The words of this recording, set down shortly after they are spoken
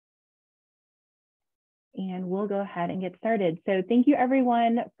and we'll go ahead and get started. So thank you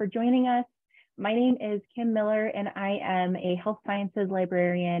everyone for joining us. My name is Kim Miller, and I am a health sciences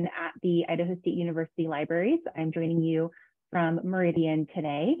librarian at the Idaho State University Libraries. I'm joining you from Meridian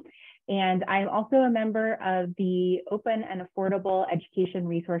today. And I'm also a member of the Open and Affordable Education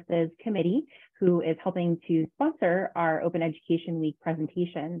Resources Committee, who is helping to sponsor our Open Education Week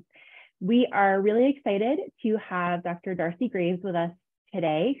presentations. We are really excited to have Dr. Darci Graves with us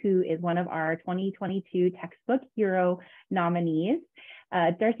today, who is one of our 2022 Textbook Hero nominees.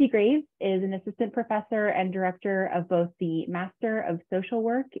 Darci Graves is an assistant professor and director of both the Master of Social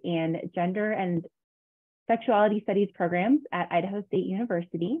Work and Gender and Sexuality Studies programs at Idaho State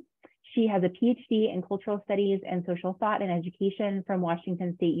University. She has a PhD in Cultural Studies and Social Thought and Education from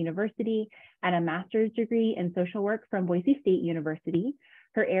Washington State University and a master's degree in Social Work from Boise State University.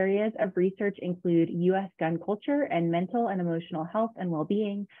 Her areas of research include U.S. gun culture and mental and emotional health and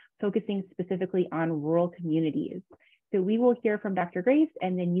well-being, focusing specifically on rural communities. So we will hear from Dr. Graves,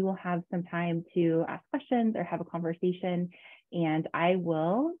 and then you will have some time to ask questions or have a conversation, and I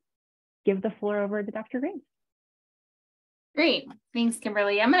will give the floor over to Dr. Graves. Great. Thanks,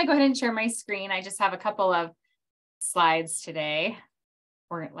 Kimberly. I'm going to go ahead and share my screen. I just have a couple of slides today.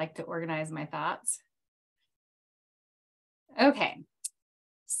 Or like to organize my thoughts. Okay.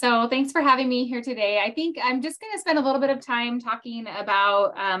 So thanks for having me here today. I think I'm just going to spend a little bit of time talking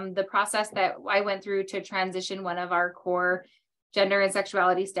about the process that I went through to transition one of our core gender and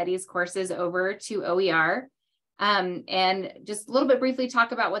sexuality studies courses over to OER. And just a little bit briefly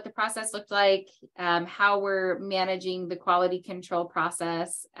talk about what the process looked like, how we're managing the quality control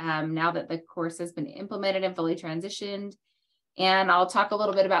process now that the course has been implemented and fully transitioned. And I'll talk a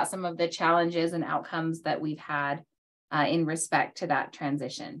little bit about some of the challenges and outcomes that we've had in respect to that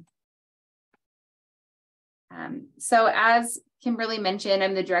transition. So as Kimberly mentioned,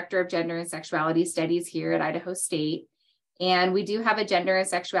 I'm the director of Gender and Sexuality Studies here at Idaho State. And we do have a Gender and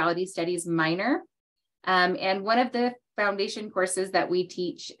Sexuality Studies minor. And one of the foundation courses that we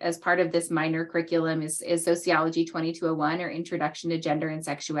teach as part of this minor curriculum is Sociology 2201, or Introduction to Gender and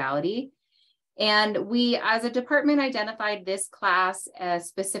Sexuality. And we, as a department, identified this class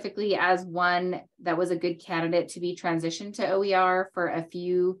specifically as one that was a good candidate to be transitioned to OER for a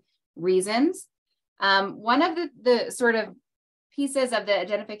few reasons. One of the sort of pieces of the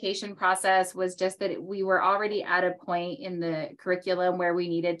identification process was just that we were already at a point in the curriculum where we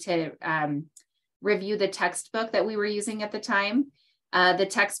needed to review the textbook that we were using at the time. The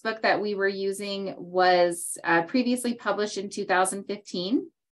textbook that we were using was previously published in 2015,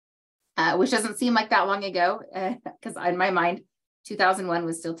 which doesn't seem like that long ago, because in my mind, 2001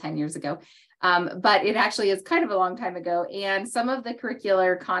 was still 10 years ago. But it actually is kind of a long time ago. And some of the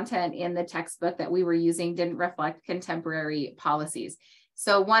curricular content in the textbook that we were using didn't reflect contemporary policies.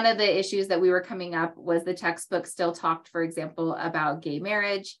 So one of the issues that we were coming up was the textbook still talked, for example, about gay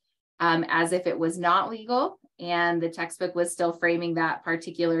marriage, as if it was not legal, and the textbook was still framing that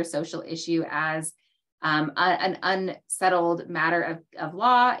particular social issue as an unsettled matter of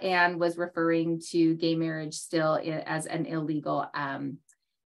law, and was referring to gay marriage still as an illegal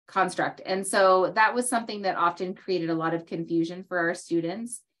construct. And so that was something that often created a lot of confusion for our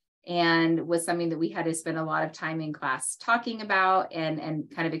students, and was something that we had to spend a lot of time in class talking about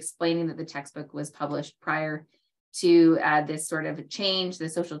and kind of explaining that the textbook was published prior to this sort of change, the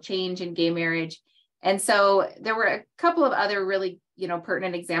social change in gay marriage. And so there were a couple of other really,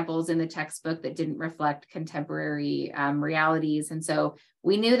 pertinent examples in the textbook that didn't reflect contemporary realities. And so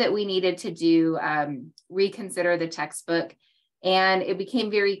we knew that we needed to reconsider the textbook. And it became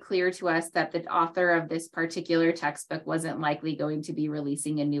very clear to us that the author of this particular textbook wasn't likely going to be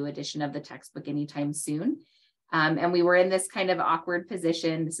releasing a new edition of the textbook anytime soon. And we were in this kind of awkward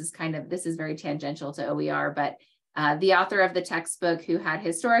position. This is very tangential to OER, but the author of the textbook, who had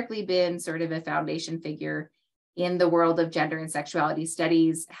historically been sort of a foundation figure in the world of gender and sexuality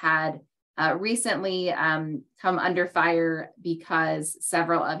studies, had recently come under fire because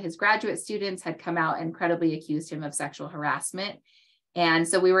several of his graduate students had come out and credibly accused him of sexual harassment. And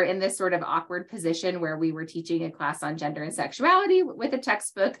so we were in this sort of awkward position where we were teaching a class on gender and sexuality with a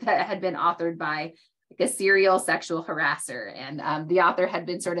textbook that had been authored by like a serial sexual harasser. And the author had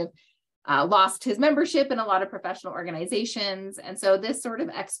been sort of lost his membership in a lot of professional organizations. And so this sort of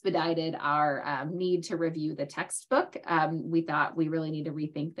expedited our need to review the textbook. We thought we really need to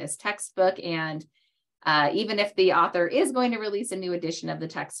rethink this textbook. And even if the author is going to release a new edition of the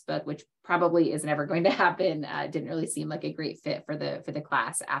textbook, which probably is never going to happen, didn't really seem like a great fit for the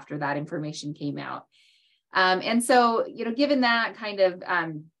class after that information came out. And so, given that kind of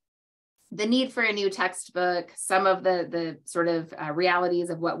the need for a new textbook, some of the sort of realities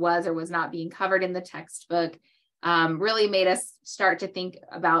of what was or was not being covered in the textbook really made us start to think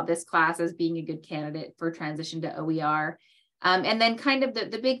about this class as being a good candidate for transition to OER. And then kind of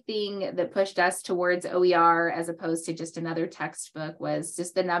the big thing that pushed us towards OER as opposed to just another textbook was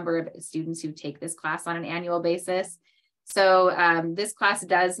just the number of students who take this class on an annual basis. So this class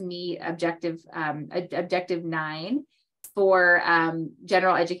does meet objective 9 for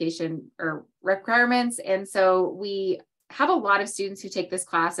general education or requirements. And so we have a lot of students who take this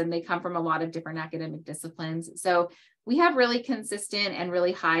class, and they come from a lot of different academic disciplines. So we have really consistent and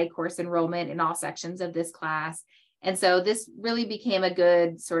really high course enrollment in all sections of this class. And so this really became a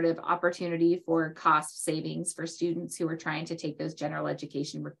good sort of opportunity for cost savings for students who are trying to take those general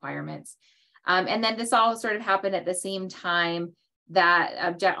education requirements. And then this all sort of happened at the same time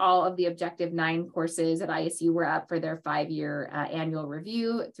that all of the Objective 9 courses at ISU were up for their 5-year annual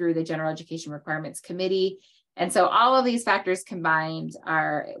review through the General Education Requirements Committee. And so all of these factors combined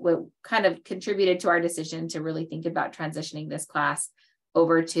are what kind of contributed to our decision to really think about transitioning this class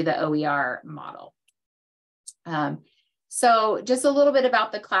over to the OER model. So just a little bit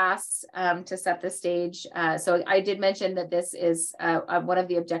about the class to set the stage. So I did mention that this is one of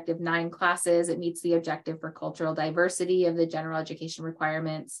the Objective 9 classes. It meets the objective for cultural diversity of the general education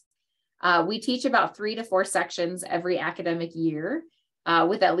requirements. We teach about 3 to 4 sections every academic year,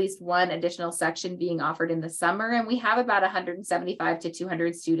 with at least one additional section being offered in the summer. And we have about 175 to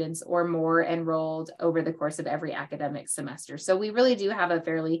 200 students or more enrolled over the course of every academic semester. So we really do have a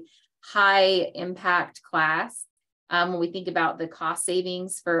fairly high impact class. When we think about the cost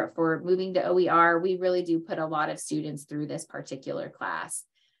savings for moving to OER, we really do put a lot of students through this particular class.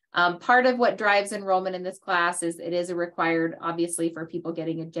 Part of what drives enrollment in this class is it is a required, obviously, for people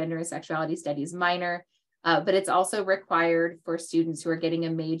getting a gender and sexuality studies minor, but it's also required for students who are getting a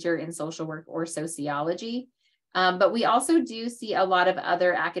major in social work or sociology. But we also do see a lot of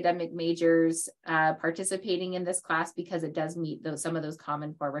other academic majors participating in this class because it does meet some of those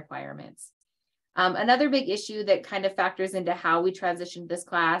Common Core requirements. Another big issue that kind of factors into how we transitioned this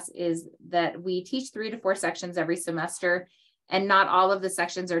class is that we teach 3 to 4 sections every semester, and not all of the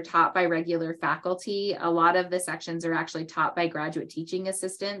sections are taught by regular faculty. A lot of the sections are actually taught by graduate teaching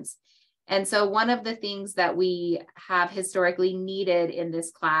assistants. And so one of the things that we have historically needed in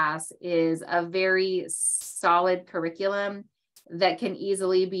this class is a very solid curriculum that can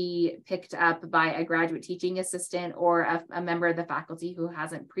easily be picked up by a graduate teaching assistant or a member of the faculty who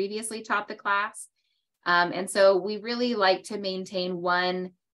hasn't previously taught the class. And so we really like to maintain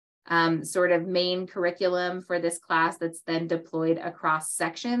one sort of main curriculum for this class that's then deployed across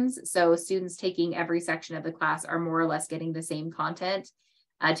sections. So students taking every section of the class are more or less getting the same content,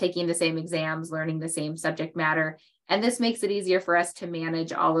 taking the same exams, learning the same subject matter. And this makes it easier for us to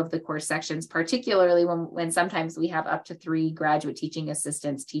manage all of the course sections, particularly when sometimes we have up to 3 graduate teaching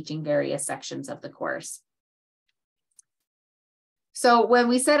assistants teaching various sections of the course. So when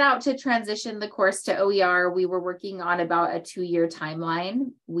we set out to transition the course to OER, we were working on about a 2-year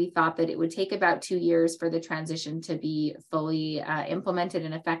timeline. We thought that it would take about 2 years for the transition to be fully implemented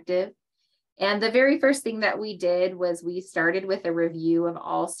and effective. And the very first thing that we did was we started with a review of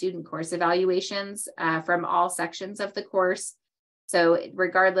all student course evaluations from all sections of the course. So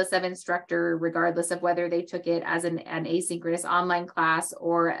regardless of instructor, regardless of whether they took it as an asynchronous online class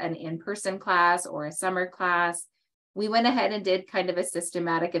or an in-person class or a summer class, we went ahead and did kind of a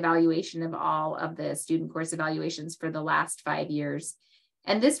systematic evaluation of all of the student course evaluations for the last 5 years.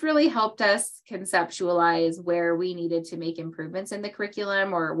 And this really helped us conceptualize where we needed to make improvements in the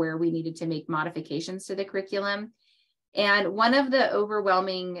curriculum or where we needed to make modifications to the curriculum. And one of the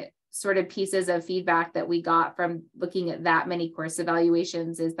overwhelming sort of pieces of feedback that we got from looking at that many course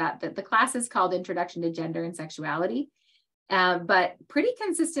evaluations is that the class is called Introduction to Gender and Sexuality. But pretty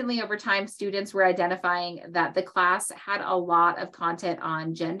consistently over time, students were identifying that the class had a lot of content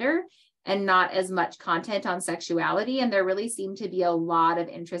on gender and not as much content on sexuality. And there really seemed to be a lot of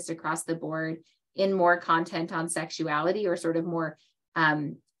interest across the board in more content on sexuality, or sort of more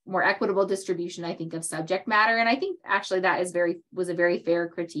equitable distribution, I think, of subject matter. And I think actually that was a very fair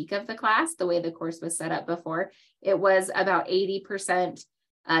critique of the class, the way the course was set up before. It was about 80%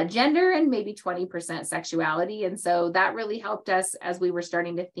 gender and maybe 20% sexuality. And so that really helped us as we were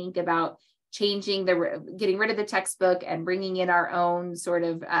starting to think about changing getting rid of the textbook and bringing in our own sort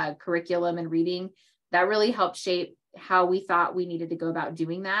of curriculum and reading. That really helped shape how we thought we needed to go about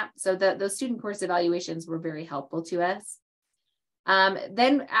doing that. So those student course evaluations were very helpful to us.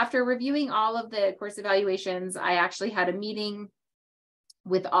 Then after reviewing all of the course evaluations, I actually had a meeting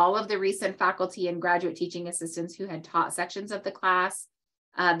with all of the recent faculty and graduate teaching assistants who had taught sections of the class.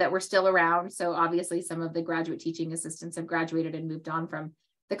 that were still around. So obviously some of the graduate teaching assistants have graduated and moved on from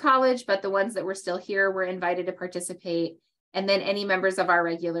the college, but the ones that were still here were invited to participate. And then any members of our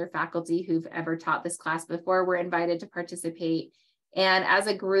regular faculty who've ever taught this class before were invited to participate. And as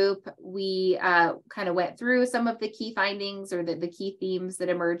a group, we kind of went through some of the key findings or the key themes that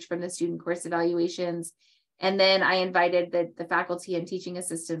emerged from the student course evaluations. And then I invited the faculty and teaching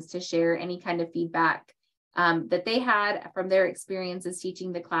assistants to share any kind of feedback that they had from their experiences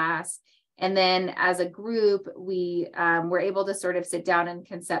teaching the class. And then as a group, we were able to sort of sit down and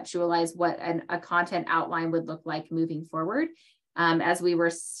conceptualize what a content outline would look like moving forward as we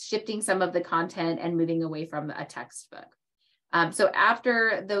were shifting some of the content and moving away from a textbook. So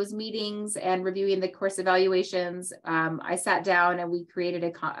after those meetings and reviewing the course evaluations, I sat down and we created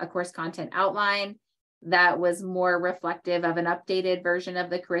a course content outline that was more reflective of an updated version of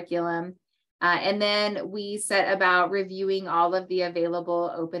the curriculum. And then we set about reviewing all of the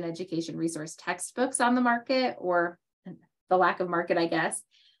available open education resource textbooks on the market, or the lack of market, I guess.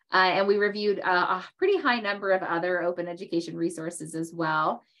 And we reviewed a pretty high number of other open education resources as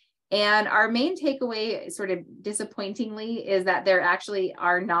well. And our main takeaway, sort of disappointingly, is that there actually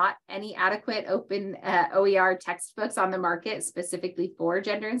are not any adequate open OER textbooks on the market specifically for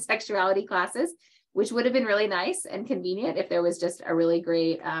gender and sexuality classes, which would have been really nice and convenient if there was just a really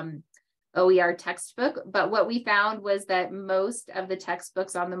great OER textbook. But what we found was that most of the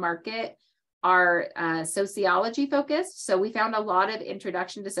textbooks on the market are sociology focused. So we found a lot of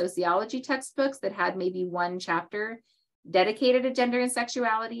introduction to sociology textbooks that had maybe one chapter dedicated to gender and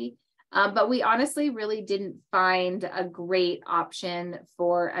sexuality. But we honestly really didn't find a great option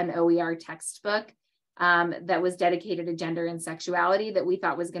for an OER textbook that was dedicated to gender and sexuality that we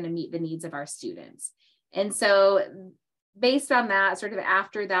thought was going to meet the needs of our students. And so based on that, sort of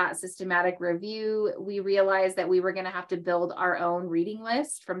after that systematic review, we realized that we were going to have to build our own reading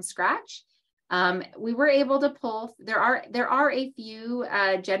list from scratch. We were able to pull, there are a few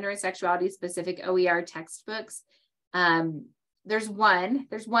gender and sexuality specific OER textbooks. There's one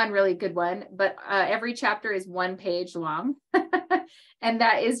really good one, but every chapter is 1 page long. And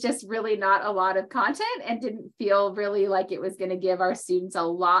that is just really not a lot of content and didn't feel really like it was going to give our students a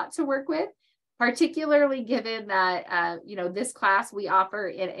lot to work with, particularly given that, this class we offer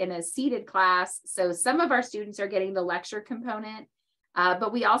in a seated class. So some of our students are getting the lecture component,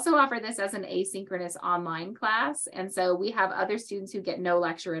 but we also offer this as an asynchronous online class. And so we have other students who get no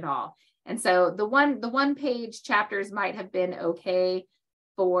lecture at all. And so the one page chapters might have been okay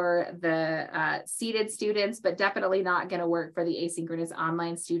for the seated students, but definitely not going to work for the asynchronous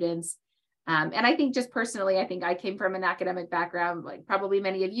online students. And I think just personally, I think I came from an academic background, like probably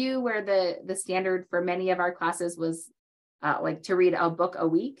many of you, where the standard for many of our classes was like to read a book a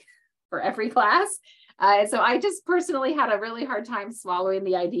week for every class. And so I just personally had a really hard time swallowing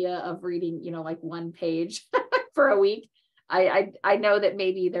the idea of reading, like 1 page for a week. I know that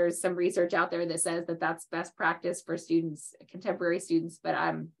maybe there's some research out there that says that that's best practice for students, contemporary students, but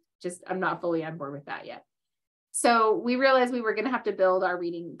I'm not fully on board with that yet. So we realized we were going to have to build our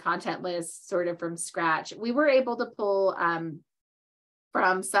reading content list sort of from scratch. We were able to pull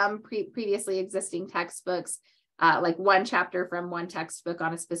from some previously existing textbooks, like 1 chapter from one textbook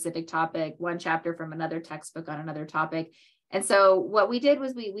on a specific topic, 1 chapter from another textbook on another topic. And so what we did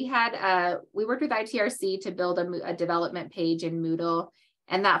was we worked with ITRC to build a development page in Moodle,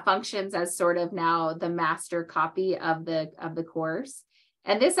 and that functions as sort of now the master copy of the course.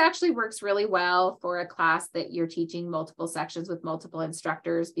 And this actually works really well for a class that you're teaching multiple sections with multiple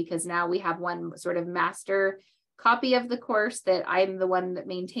instructors, because now we have one sort of master copy of the course that I'm the one that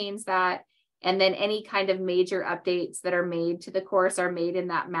maintains that. And then any kind of major updates that are made to the course are made in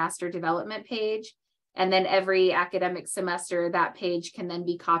that master development page. And then every academic semester, that page can then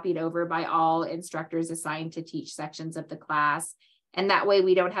be copied over by all instructors assigned to teach sections of the class. And that way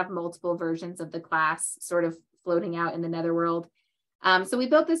we don't have multiple versions of the class sort of floating out in the netherworld. So we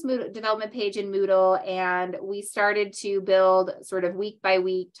built this development page in Moodle, and we started to build sort of week by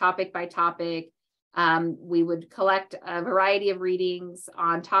week, topic by topic. We would collect a variety of readings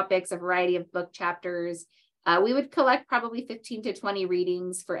on topics, a variety of book chapters. We would collect probably 15 to 20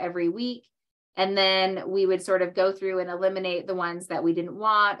 readings for every week. And then we would sort of go through and eliminate the ones that we didn't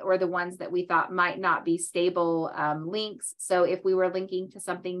want, or the ones that we thought might not be stable links. So if we were linking to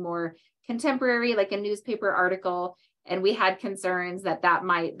something more contemporary, like a newspaper article, and we had concerns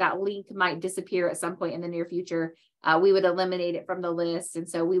that link might disappear at some point in the near future, we would eliminate it from the list. And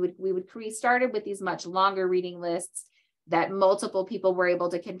so we would started with these much longer reading lists that multiple people were able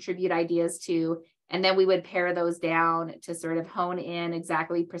to contribute ideas to. And then we would pare those down to sort of hone in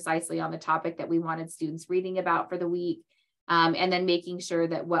exactly precisely on the topic that we wanted students reading about for the week. and then making sure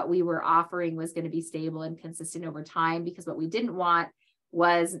that what we were offering was going to be stable and consistent over time, because what we didn't want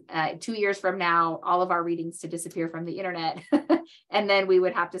was 2 years from now, all of our readings to disappear from the internet, and then we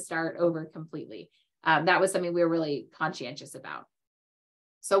would have to start over completely. That was something we were really conscientious about.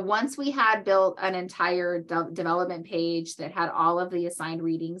 So once we had built an entire development page that had all of the assigned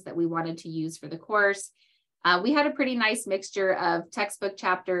readings that we wanted to use for the course, we had a pretty nice mixture of textbook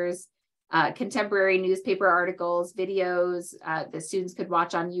chapters, contemporary newspaper articles, videos that students could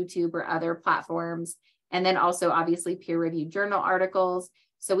watch on YouTube or other platforms, and then also obviously peer-reviewed journal articles.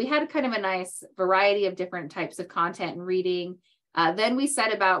 So we had kind of a nice variety of different types of content and reading. Then we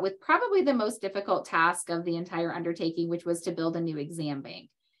set about with probably the most difficult task of the entire undertaking, which was to build a new exam bank.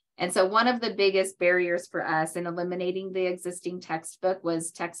 And so one of the biggest barriers for us in eliminating the existing textbook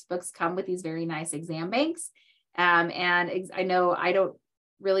was textbooks come with these very nice exam banks. And I know I don't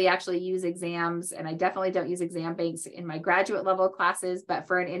really actually use exams, and I definitely don't use exam banks in my graduate level classes, but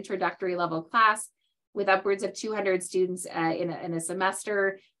for an introductory level class with upwards of 200 students in a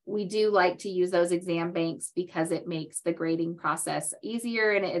semester, we do like to use those exam banks because it makes the grading process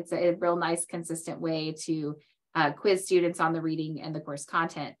easier, and it's a real nice consistent way to quiz students on the reading and the course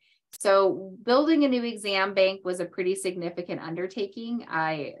content. So building a new exam bank was a pretty significant undertaking.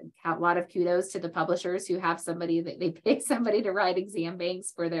 I have a lot of kudos to the publishers who have somebody that they pay somebody to write exam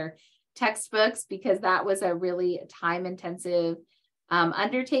banks for their textbooks, because that was a really time-intensive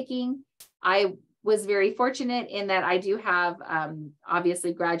undertaking. I was very fortunate in that I do have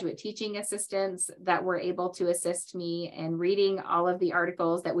obviously graduate teaching assistants that were able to assist me in reading all of the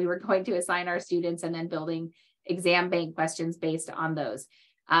articles that we were going to assign our students and then building exam bank questions based on those.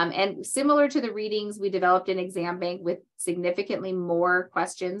 And similar to the readings, we developed an exam bank with significantly more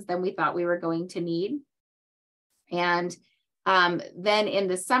questions than we thought we were going to need. And then in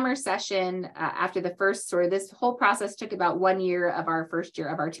the summer session, after the first sort of this whole process took about 1 year of our first year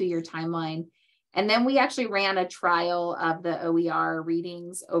of our 2-year timeline. And then we actually ran a trial of the OER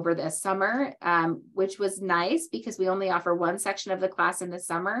readings over the summer, which was nice because we only offer one section of the class in the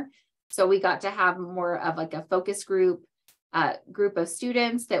summer. So we got to have more of like a focus group of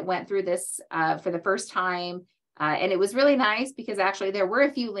students that went through this for the first time. And it was really nice because actually there were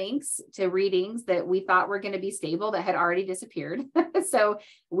a few links to readings that we thought were going to be stable that had already disappeared. So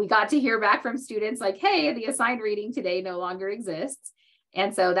we got to hear back from students like, hey, the assigned reading today no longer exists.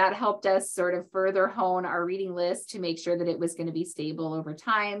 And so that helped us sort of further hone our reading list to make sure that it was going to be stable over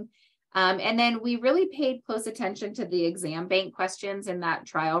time. And then we really paid close attention to the exam bank questions in that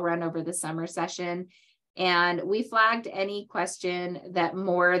trial run over the summer session. And we flagged any question that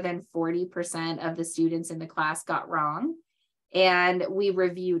more than 40% of the students in the class got wrong. And we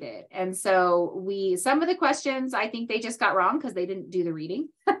reviewed it. And so some of the questions, I think they just got wrong because they didn't do the reading.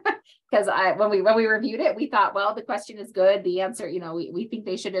 Because when we reviewed it, we thought, well, the question is good. The answer, we think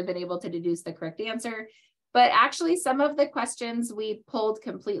they should have been able to deduce the correct answer. But actually, some of the questions we pulled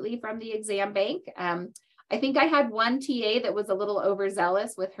completely from the exam bank. I think I had one TA that was a little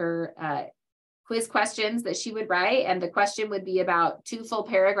overzealous with her quiz questions that she would write. And the question would be about 2 full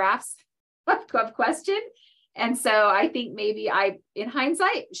paragraphs of question. And so I think maybe I, in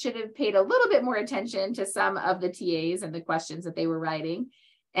hindsight, should have paid a little bit more attention to some of the TAs and the questions that they were writing.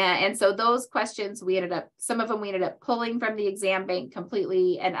 And so those questions, some of them we ended up pulling from the exam bank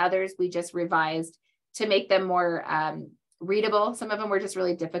completely, and others we just revised to make them more readable. Some of them were just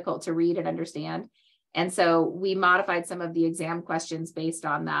really difficult to read and understand. And so we modified some of the exam questions based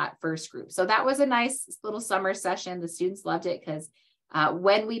on that first group. So that was a nice little summer session. The students loved it because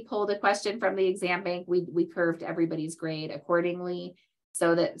when we pulled a question from the exam bank, we curved everybody's grade accordingly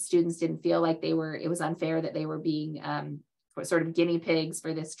so that students didn't feel like it was unfair that they were being sort of guinea pigs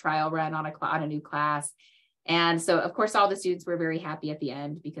for this trial run on a new class. And so, of course, all the students were very happy at the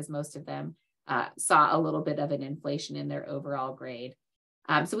end because most of them saw a little bit of an inflation in their overall grade.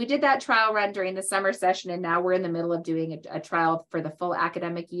 So we did that trial run during the summer session, and now we're in the middle of doing a trial for the full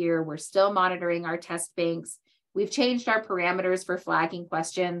academic year. We're still monitoring our test banks. We've changed our parameters for flagging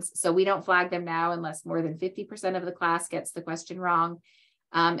questions. So we don't flag them now unless more than 50% of the class gets the question wrong.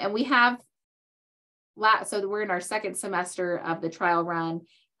 And we have, so we're in our second semester of the trial run.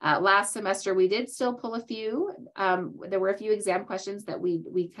 Last semester, we did still pull a few. There were a few exam questions that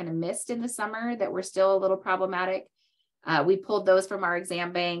we kind of missed in the summer that were still a little problematic. We pulled those from our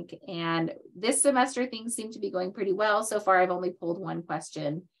exam bank, and this semester things seem to be going pretty well. So far, I've only pulled one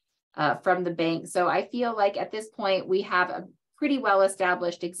question from the bank. So I feel like at this point, we have a pretty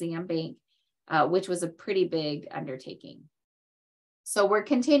well-established exam bank, which was a pretty big undertaking. So we're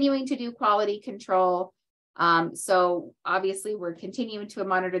continuing to do quality control. So obviously we're continuing to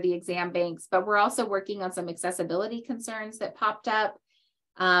monitor the exam banks, but we're also working on some accessibility concerns that popped up.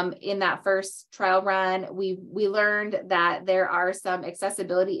 In that first trial run, we learned that there are some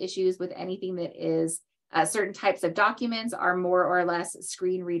accessibility issues with anything that is certain types of documents are more or less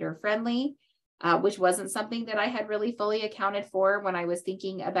screen reader friendly, which wasn't something that I had really fully accounted for when I was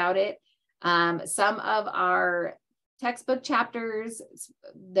thinking about it. Some of our textbook chapters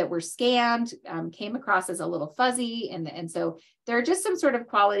that were scanned came across as a little fuzzy. And so there are just some sort of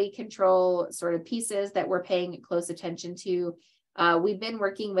quality control sort of pieces that we're paying close attention to. We've been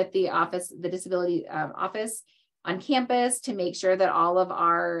working with the disability office on campus to make sure that all of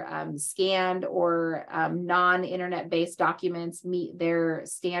our scanned or non-internet based documents meet their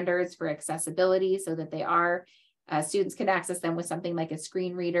standards for accessibility so that they are, students can access them with something like a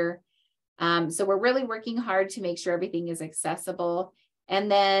screen reader. So we're really working hard to make sure everything is accessible.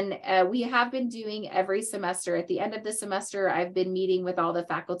 And then we have been doing every semester, at the end of the semester, I've been meeting with all the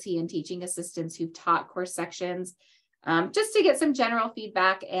faculty and teaching assistants who've taught course sections, just to get some general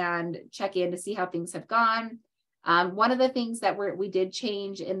feedback and check in to see how things have gone. One of the things that we did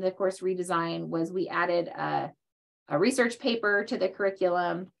change in the course redesign was we added a research paper to the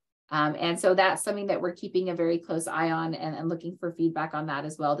curriculum. And so that's something that we're keeping a very close eye on and looking for feedback on that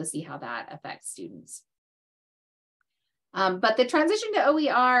as well to see how that affects students. But the transition to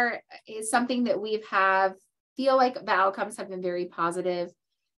OER is something that feel like the outcomes have been very positive.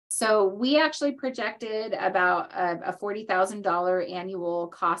 So we actually projected about a $40,000 annual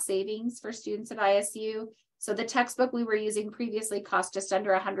cost savings for students at ISU. So the textbook we were using previously cost just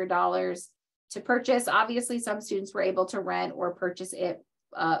under $100 to purchase. Obviously, some students were able to rent or purchase it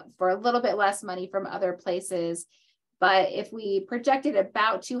for a little bit less money from other places. But if we projected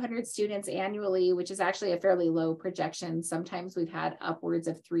about 200 students annually, which is actually a fairly low projection, sometimes we've had upwards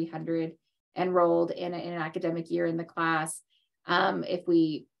of 300 enrolled in an academic year in the class. If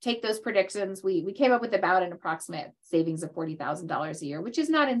we take those predictions, we came up with about an approximate savings of $40,000 a year, which is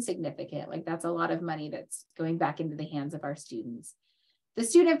not insignificant. Like that's a lot of money that's going back into the hands of our students. The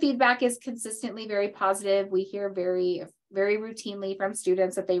student feedback is consistently very positive. We hear very, very routinely from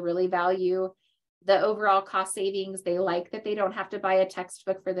students that they really value the overall cost savings. They like that they don't have to buy a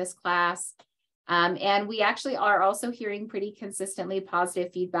textbook for this class. And we actually are also hearing pretty consistently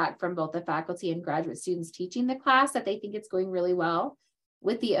positive feedback from both the faculty and graduate students teaching the class that they think it's going really well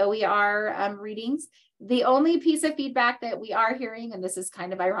with the OER readings. The only piece of feedback that we are hearing, and this is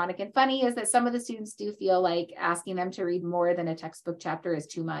kind of ironic and funny, is that some of the students do feel like asking them to read more than a textbook chapter is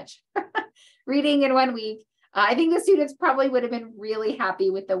too much. Reading in 1 week. I think the students probably would have been really happy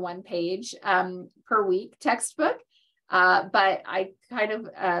with the 1 page per week textbook. But I kind of,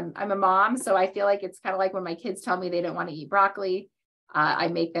 I'm a mom, so I feel like it's kind of like when my kids tell me they don't want to eat broccoli, I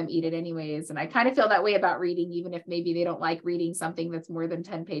make them eat it anyways. And I kind of feel that way about reading, even if maybe they don't like reading something that's more than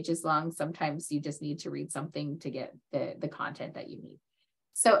 10 pages long. Sometimes you just need to read something to get the content that you need.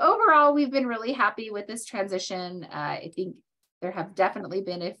 So overall, we've been really happy with this transition. I think there have definitely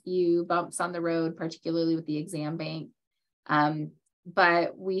been a few bumps on the road, particularly with the exam bank.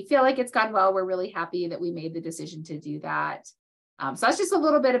 But we feel like it's gone well. We're really happy that we made the decision to do that. So that's just a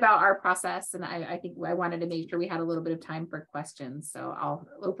little bit about our process. And I think I wanted to make sure we had a little bit of time for questions. So I'll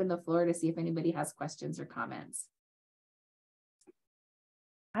open the floor to see if anybody has questions or comments.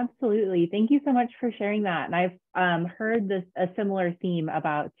 Absolutely. Thank you so much for sharing that. And I've heard a similar theme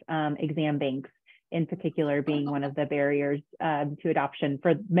about exam banks in particular being one of the barriers to adoption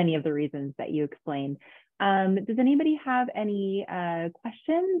for many of the reasons that you explained. Does anybody have any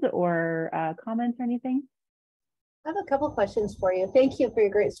questions or comments or anything? I have a couple questions for you. Thank you for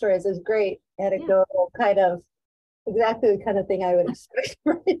your great stories. It was great anecdotal, kind of exactly the kind of thing I would expect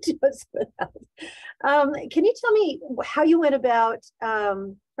from it just without. Can you tell me how you went about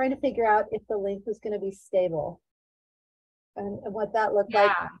trying to figure out if the link was going to be stable and what that looked like?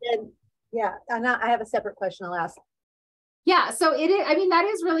 And yeah, and I have a separate question I'll ask. Yeah, so it is, I mean, that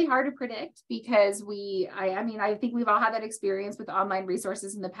is really hard to predict because I think we've all had that experience with online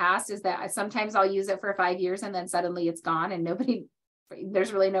resources in the past, is that sometimes I'll use it for 5 years and then suddenly it's gone and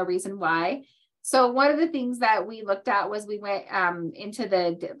there's really no reason why. So one of the things that we looked at was we went into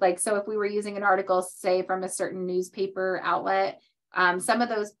so if we were using an article, say from a certain newspaper outlet, some of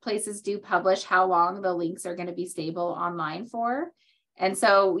those places do publish how long the links are going to be stable online for. And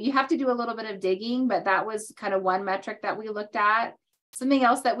so you have to do a little bit of digging, but that was kind of one metric that we looked at. Something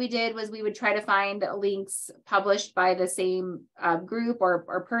else that we did was we would try to find links published by the same group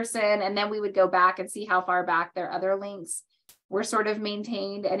or person, and then we would go back and see how far back their other links were sort of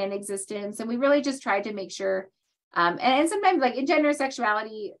maintained and in existence. And we really just tried to make sure And sometimes like in gender and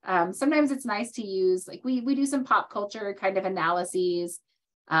sexuality, sometimes it's nice to use, like we do some pop culture kind of analyses.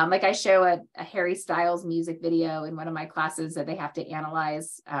 Like I show a Harry Styles music video in one of my classes that they have to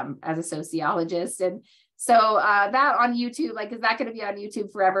analyze as a sociologist. And so that on YouTube, like, is that going to be on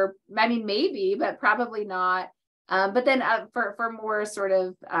YouTube forever? I mean, maybe, but probably not. But then for more sort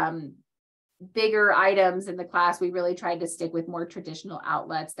of bigger items in the class, we really tried to stick with more traditional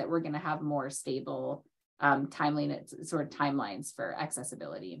outlets that were going to have more stable timelines for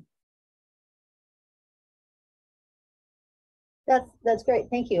accessibility. That's great.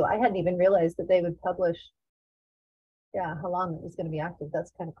 Thank you. I hadn't even realized that they would publish, yeah, how long it was going to be active.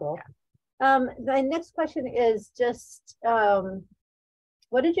 That's kind of cool. Yeah. My next question is just,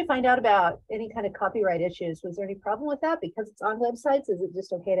 what did you find out about any kind of copyright issues? Was there any problem with that because it's on websites? Is it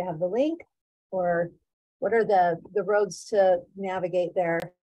just okay to have the link, or what are the roads to navigate there?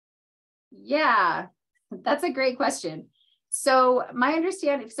 Yeah, that's a great question. So my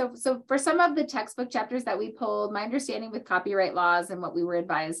understanding, so for some of the textbook chapters that we pulled, my understanding with copyright laws and what we were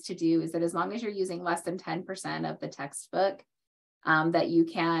advised to do is that as long as you're using less than 10% of the textbook, that you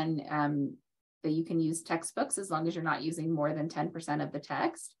can use textbooks as long as you're not using more than 10% of the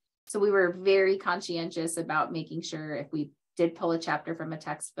text. So we were very conscientious about making sure if we did pull a chapter from a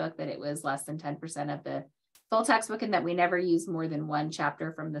textbook that it was less than 10% of the full textbook, and that we never use more than one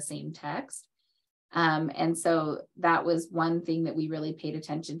chapter from the same text. And so that was one thing that we really paid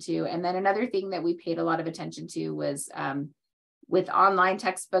attention to. And then another thing that we paid a lot of attention to was with online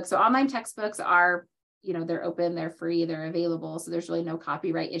textbooks. So online textbooks are, they're open, they're free, they're available. So there's really no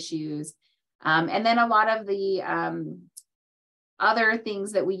copyright issues. And then a lot of the other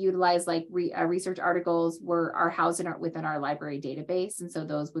things that we utilize, like research articles, are housed within our library database. And so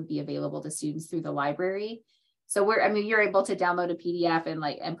those would be available to students through the library. So you're able to download a PDF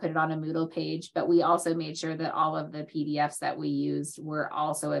and put it on a Moodle page, but we also made sure that all of the PDFs that we used were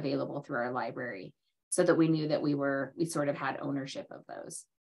also available through our library, so that we knew that we sort of had ownership of those.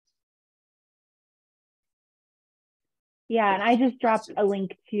 Yeah, and I just dropped a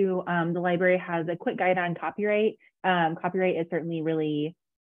link to the library has a quick guide on copyright. Copyright is certainly really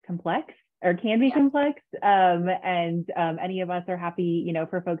complex, or can be complex, and any of us are happy,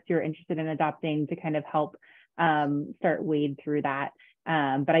 for folks who are interested in adopting to kind of help start wade through that.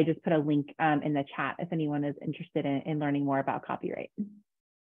 But I just put a link in the chat if anyone is interested in learning more about copyright.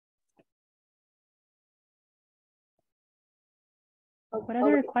 What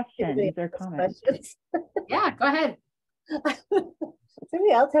other questions or comments? Yeah, go ahead. Does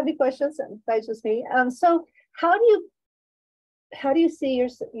anybody else have any questions besides just me? So how do you see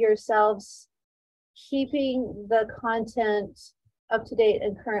yourselves keeping the content up to date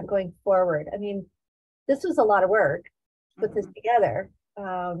and current going forward? I mean, this was a lot of work to put this together.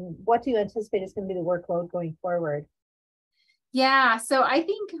 What do you anticipate is going to be the workload going forward? Yeah, so I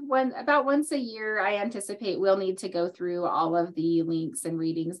think about once a year, I anticipate we'll need to go through all of the links and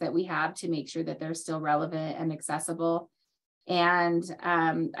readings that we have to make sure that they're still relevant and accessible. And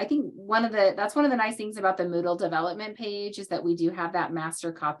I think that's one of the nice things about the Moodle development page is that we do have that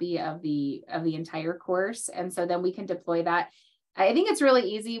master copy of the entire course. And so then we can deploy that. I think it's really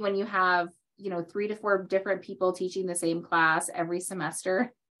easy when you have, 3 to 4 different people teaching the same class every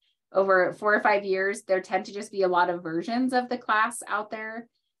semester over 4 or 5 years. There tend to just be a lot of versions of the class out there.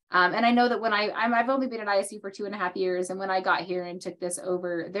 And I know that when I've only been at ISU for 2.5 years, and when I got here and took this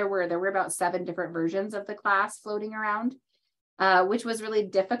over, there were about 7 different versions of the class floating around, which was really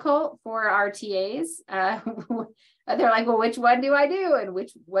difficult for our TAs. They're like, well, which one do I do? And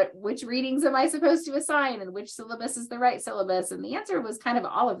which readings am I supposed to assign? And which syllabus is the right syllabus? And the answer was kind of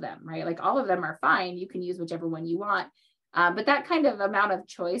all of them, right? Like all of them are fine. You can use whichever one you want. But that kind of amount of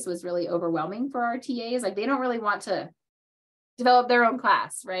choice was really overwhelming for our TAs. Like they don't really want to develop their own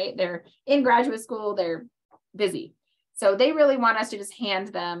class, right? They're in graduate school, they're busy. So they really want us to just hand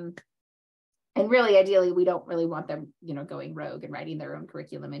them. And really, ideally, we don't really want them, going rogue and writing their own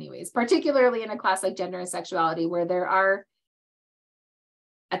curriculum anyways, particularly in a class like gender and sexuality, where there are,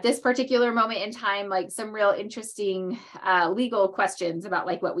 at this particular moment in time, like some real interesting legal questions about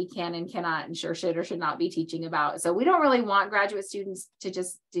like what we can and cannot and should or should not be teaching about. So we don't really want graduate students to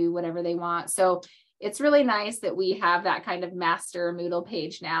just do whatever they want. So it's really nice that we have that kind of master Moodle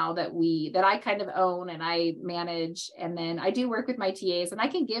page now that I kind of own and I manage. And then I do work with my TAs, and I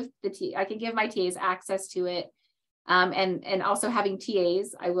can give my TAs access to it. And also having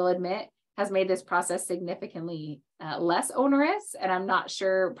TAs, I will admit, has made this process significantly less onerous. And I'm not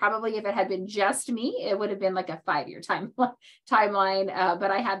sure, probably if it had been just me, it would have been like a 5-year timeline.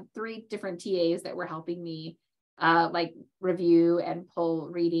 But I had 3 different TAs that were helping me like review and pull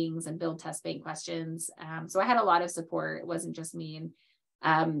readings and build test bank questions. So I had a lot of support. It wasn't just me.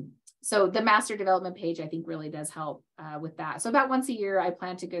 And so the master development page, I think, really does help with that. So about once a year, I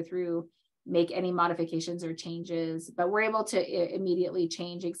plan to go through, make any modifications or changes, but we're able to immediately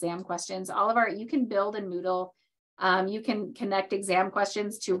change exam questions. You can build in Moodle, you can connect exam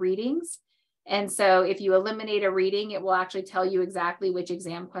questions to readings. And so if you eliminate a reading, it will actually tell you exactly which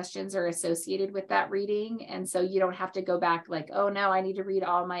exam questions are associated with that reading. And so you don't have to go back like, oh no, I need to read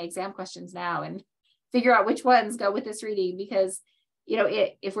all my exam questions now and figure out which ones go with this reading. Because, you know,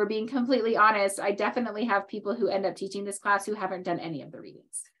 if we're being completely honest, I definitely have people who end up teaching this class who haven't done any of the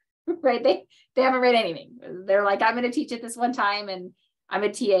readings, right? They haven't read anything. They're like, I'm going to teach it this one time and I'm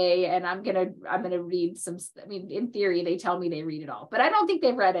a TA and I'm going to read some, I mean, in theory, they tell me they read it all, but I don't think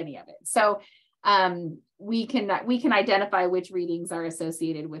they've read any of it. So we can identify which readings are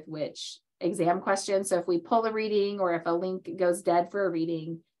associated with which exam question. So if we pull a reading or if a link goes dead for a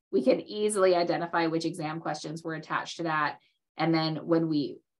reading, we can easily identify which exam questions were attached to that. And then when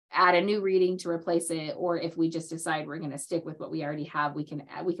we add a new reading to replace it, or if we just decide we're going to stick with what we already have, we can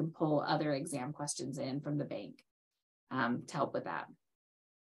pull other exam questions in from the bank to help with that.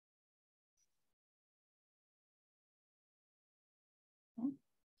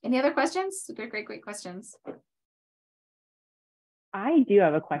 Any other questions? Great questions. I do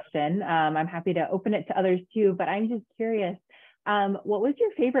have a question. I'm happy to open it to others too, but I'm just curious, what was your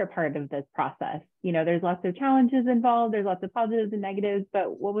favorite part of this process? You know, there's lots of challenges involved, there's lots of positives and negatives,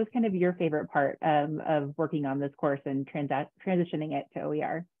 but what was kind of your favorite part of working on this course and transitioning it to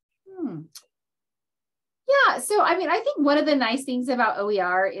OER? Yeah, so I mean, I think one of the nice things about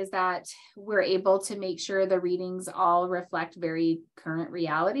OER is that we're able to make sure the readings all reflect very current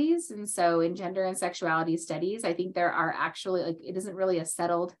realities. And so in gender and sexuality studies, I think there are actually, like, it isn't really a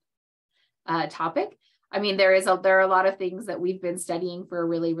settled topic. I mean, there are a lot of things that we've been studying for a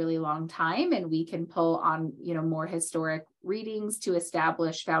really, really long time, and we can pull on, you know, more historic readings to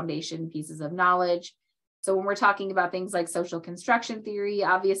establish foundation pieces of knowledge. So when we're talking about things like social construction theory,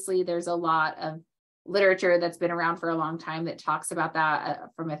 obviously there's a lot of literature that's been around for a long time that talks about that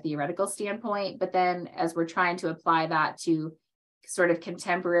from a theoretical standpoint. But then as we're trying to apply that to sort of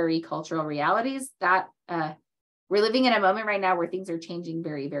contemporary cultural realities, that we're living in a moment right now where things are changing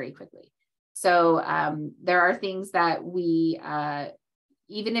very, very quickly. So there are things that we,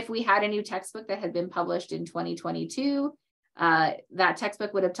 even if we had a new textbook that had been published in 2022, that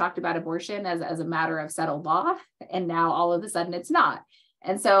textbook would have talked about abortion as a matter of settled law. And now all of a sudden it's not.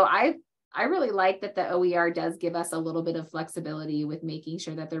 And so I really like that the OER does give us a little bit of flexibility with making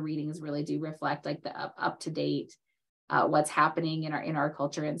sure that the readings really do reflect like the up to date, what's happening in our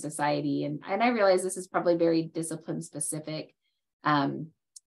culture and society. And I realize this is probably very discipline specific,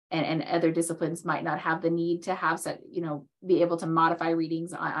 and other disciplines might not have the need to have such, you know, be able to modify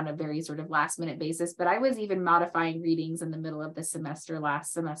readings on a very sort of last minute basis. But I was even modifying readings in the middle of the semester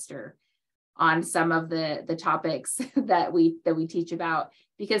last semester on some of the topics that we teach about,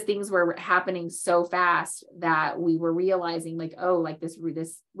 because things were happening so fast that we were realizing like, oh, like this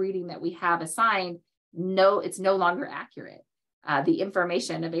reading that we have assigned, no, it's no longer accurate. The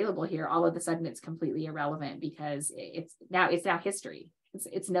information available here, all of a sudden it's completely irrelevant because it's now history.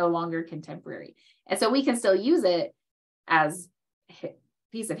 It's no longer contemporary. And so we can still use it as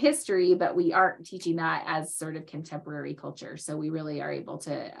piece of history, but we aren't teaching that as sort of contemporary culture. So we really are able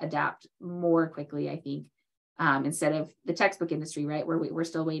to adapt more quickly, I think, instead of the textbook industry, right, where we're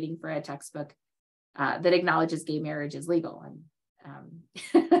still waiting for a textbook that acknowledges gay marriage is legal. And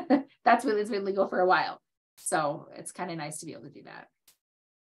that's what it's been legal for a while. So it's kind of nice to be able to do that.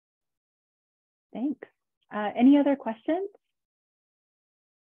 Thanks. Any other questions?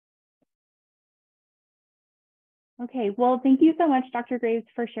 Okay, well, thank you so much, Dr. Graves,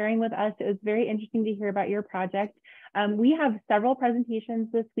 for sharing with us. It was very interesting to hear about your project. We have several presentations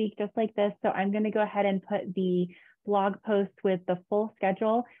this week just like this, so I'm going to go ahead and put the blog post with the full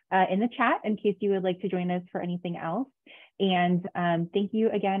schedule in the chat in case you would like to join us for anything else. And thank you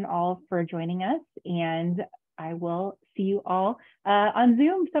again all for joining us, and I will see you all on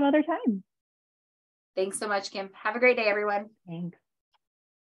Zoom some other time. Thanks so much, Kim. Have a great day, everyone. Thanks.